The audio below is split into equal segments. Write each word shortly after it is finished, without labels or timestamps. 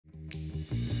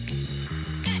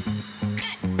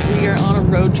We are on a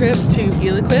road trip to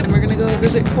Eloquip and we're gonna go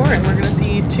visit Cora and we're gonna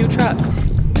see 2 trucks.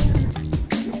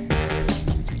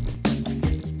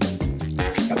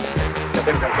 This is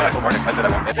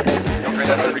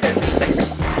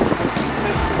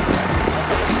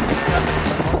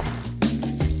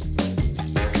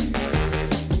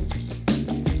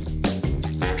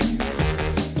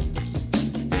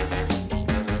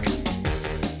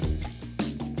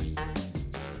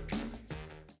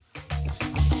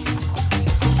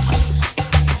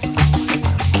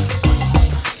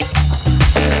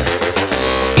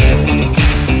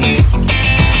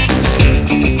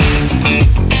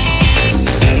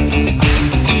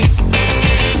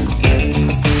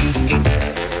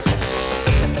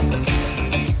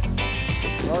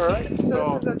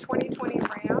a 2020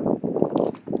 Ram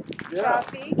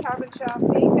chassis, cabin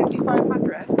chassis,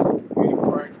 5500.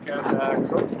 84-inch cab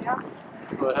axle. Yeah.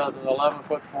 So it has an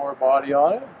 11'4" body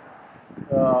on it,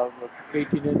 with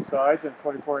 18-inch sides and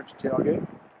 24-inch tailgate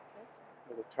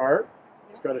with a tarp.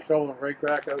 It's got a shovel and rake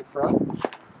rack out front,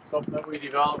 something that we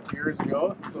developed years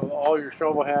ago. So all your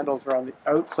shovel handles are on the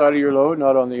outside of your load,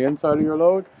 not on the inside of your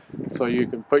load. So you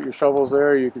can put your shovels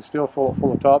there, you can still fill it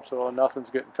full of topsoil, nothing's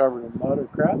getting covered in mud or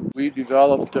crap. We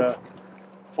developed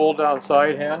fold down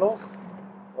side handles.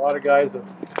 A lot of guys have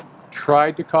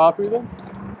tried to copy them.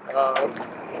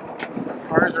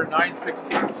 Ours are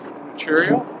 9/16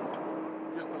 material,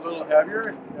 just a little heavier,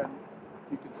 and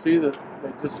you can see that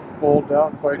they just fold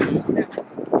down quite easily.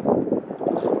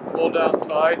 Fold down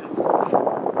side is so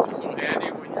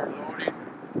handy when you're loading,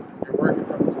 you're working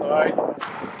from the side.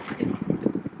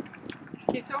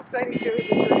 He's so excited to do the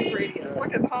turning radius.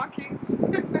 Look at the honking.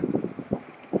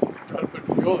 Gotta put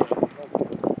fuel in it.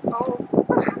 Oh.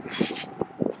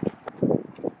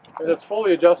 And it's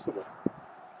fully adjustable.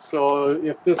 So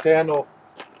if this handle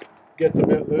gets a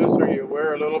bit loose or you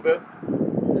wear a little bit,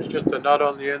 there's just a nut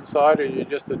on the inside, and you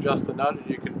just adjust the nut and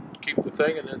you can keep the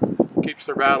thing, and it keeps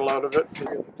the rattle out of it. So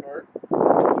we get the tarp. We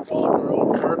developed our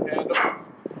own tarp handle.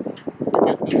 We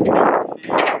get this piece of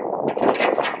sheet,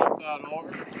 flip that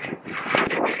over.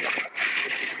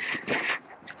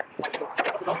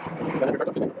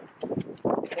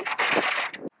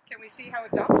 Can we see how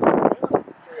it dumps?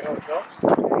 Show you how it dumps. So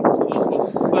this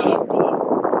one's set up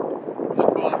with a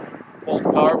full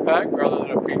power pack rather than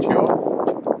a PTO.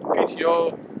 PTO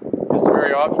is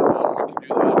very optional, and we can do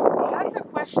that as well. That's a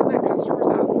question that customers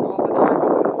ask all the time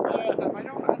about that stuff. I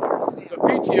don't understand. The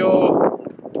PTO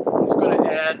is going to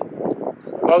add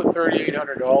about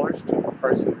 $3,800 to the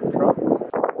price of the truck.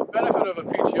 The benefit of a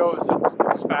PTO is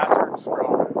it's faster and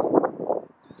stronger.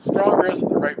 Stronger isn't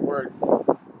the right word.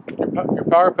 Your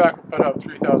power pack will put out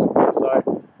 3,000 psi.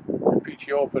 Your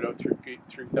PTO will put out 3,000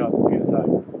 psi.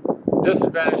 The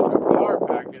disadvantage to a power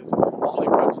pack is it only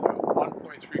puts out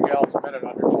 1.3 gallons a minute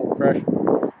under full pressure.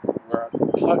 Where a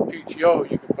PTO,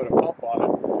 you can put a pump on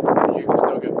it, and you can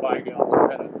still get 5 gallons a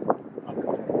minute under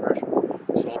full pressure.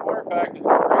 So the power pack is a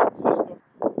great system,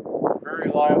 very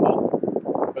reliable,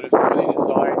 but it's really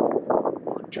designed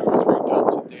for 2 or 3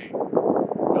 dumps a day,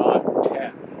 not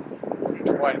 10,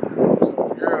 20. So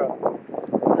if you're a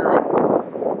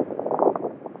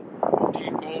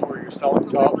depot where you're selling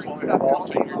topsoil and mulch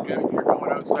and you're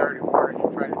going out Saturday morning,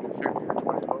 you're trying to do 50 or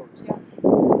 20 loads,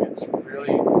 it's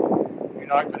really, you're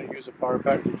not going to use a power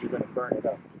pack because you're going to burn it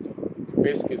up. It's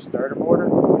basically a starter motor.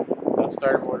 That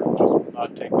starter motor just will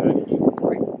not take that heat.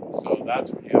 So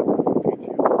that's when you have a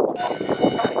PTO.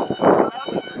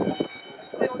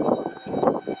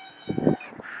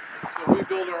 So we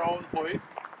build our own hoist.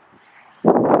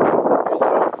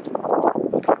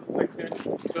 This is a 6-inch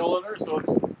cylinder, so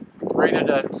it's rated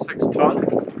at 6 tons. And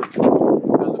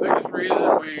the biggest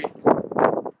reason we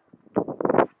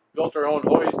built our own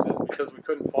hoist is because we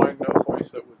couldn't find a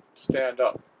hoist that would stand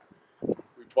up.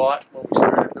 We bought, when we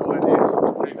started building these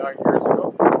 29 years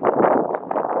ago,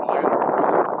 buying our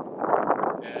hoist,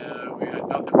 and we had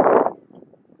nothing more.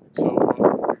 So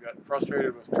we got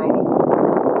frustrated with trouble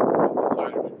and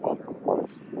decided to build our own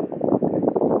hoist.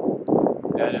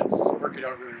 And it's working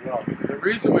out really well. The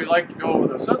reason we like to go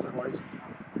with a scissor hoist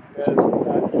is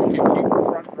that you can keep the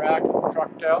front rack of the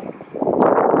truck down, and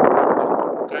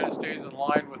it kind of stays in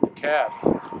line with the cab.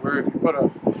 Where if you put a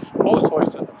post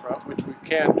hoist in the front, which we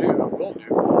can do and will do,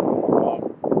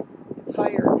 it's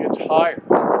higher. It's higher.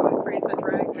 So it creates a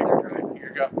drag when they're driving.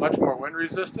 You've got much more wind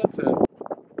resistance. And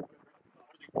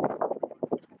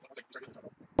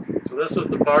so this is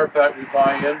the power pack we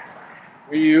buy in.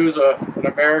 We use an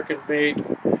American-made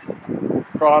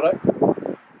product.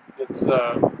 It's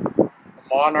a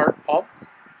Monarch pump.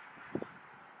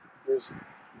 There's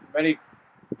many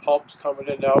pumps coming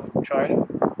in now from China,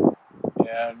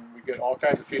 And we get all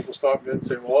kinds of people stopping in and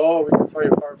saying, well, oh, we can sell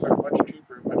you power fiber much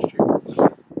cheaper, much cheaper.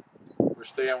 We're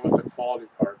staying with the quality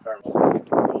power fiber.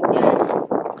 You'll see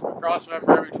a cross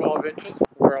member every 12 inches,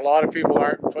 where a lot of people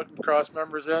aren't putting cross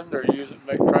members in. They're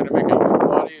trying to make a new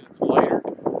body and it's lighter.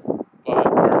 But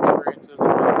our experience is it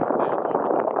stands up.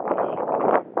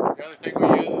 The other thing we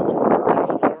use is a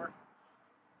quarter-inch floor.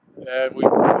 And we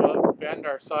bend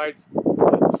our sides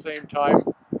at the same time,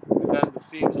 and then the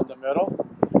seams in the middle.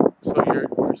 So you're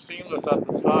seamless at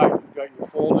the side. You've got your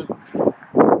folded,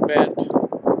 bent,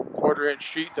 quarter-inch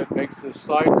sheet that makes this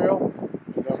side rail,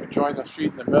 and then we join the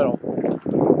sheet in the middle.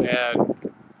 And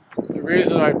the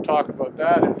reason I talk about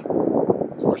that is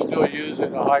we're still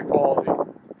using a high-quality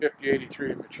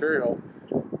 5083 material,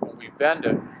 and we bend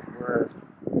it. We're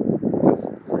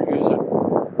using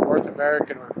North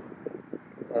American or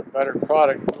better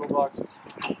product. Toolboxes.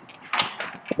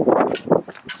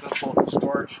 It's a simple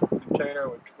storage container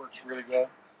which works really good.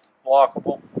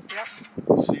 Lockable. Yep.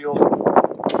 Sealed.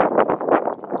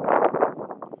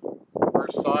 Our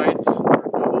sides are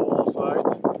double wall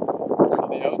sides. So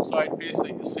the outside piece that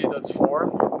you see that's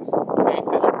formed is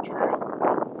 8-inch material.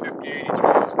 5083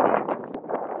 is good.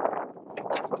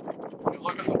 If you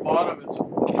look at the bottom, it's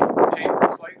taped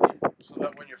slightly so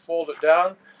that when you fold it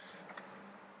down,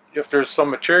 if there's some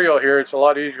material here, it's a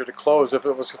lot easier to close. If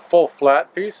it was a full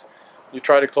flat piece, you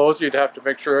try to close it, you'd have to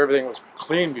make sure everything was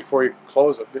clean before you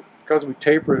close it. Because we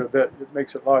taper it a bit, it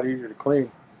makes it a lot easier to clean.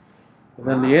 And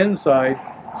then the inside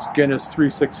skin is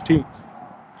 3/16.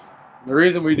 The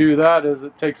reason we do that is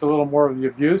it takes a little more of the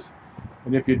abuse.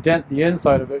 And if you dent the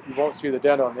inside of it, you won't see the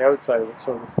dent on the outside of it.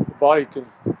 So the body can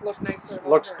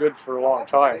looks good for a long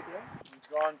time. We've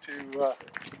gone to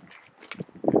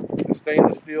the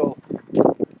stainless steel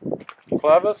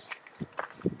clevis.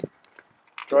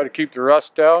 Try to keep the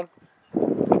rust down.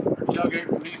 Our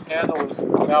tailgate release handle is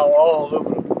now all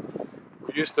aluminum.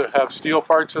 We used to have steel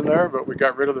parts in there, but we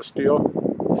got rid of the steel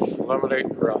to eliminate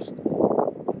the rust. So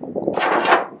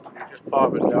you just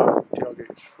pop it down, the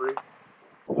tailgate's free.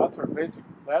 That's our basic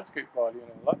landscape body in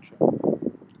a nutshell.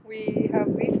 We have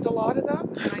leased a lot of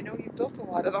them, and I know you've built a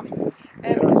lot of them.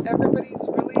 And Yes. everybody's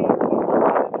really happy with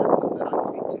the person that I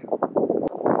speak to.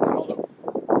 Held it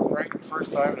right the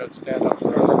first time and it'd stand up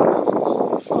forever.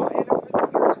 Well, and over the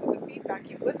years with the feedback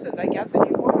you've listened, I guess, and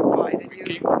you've modified, and We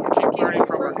keep learning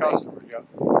from our improving. customers. Yeah,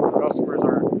 customers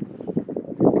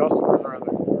are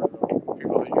the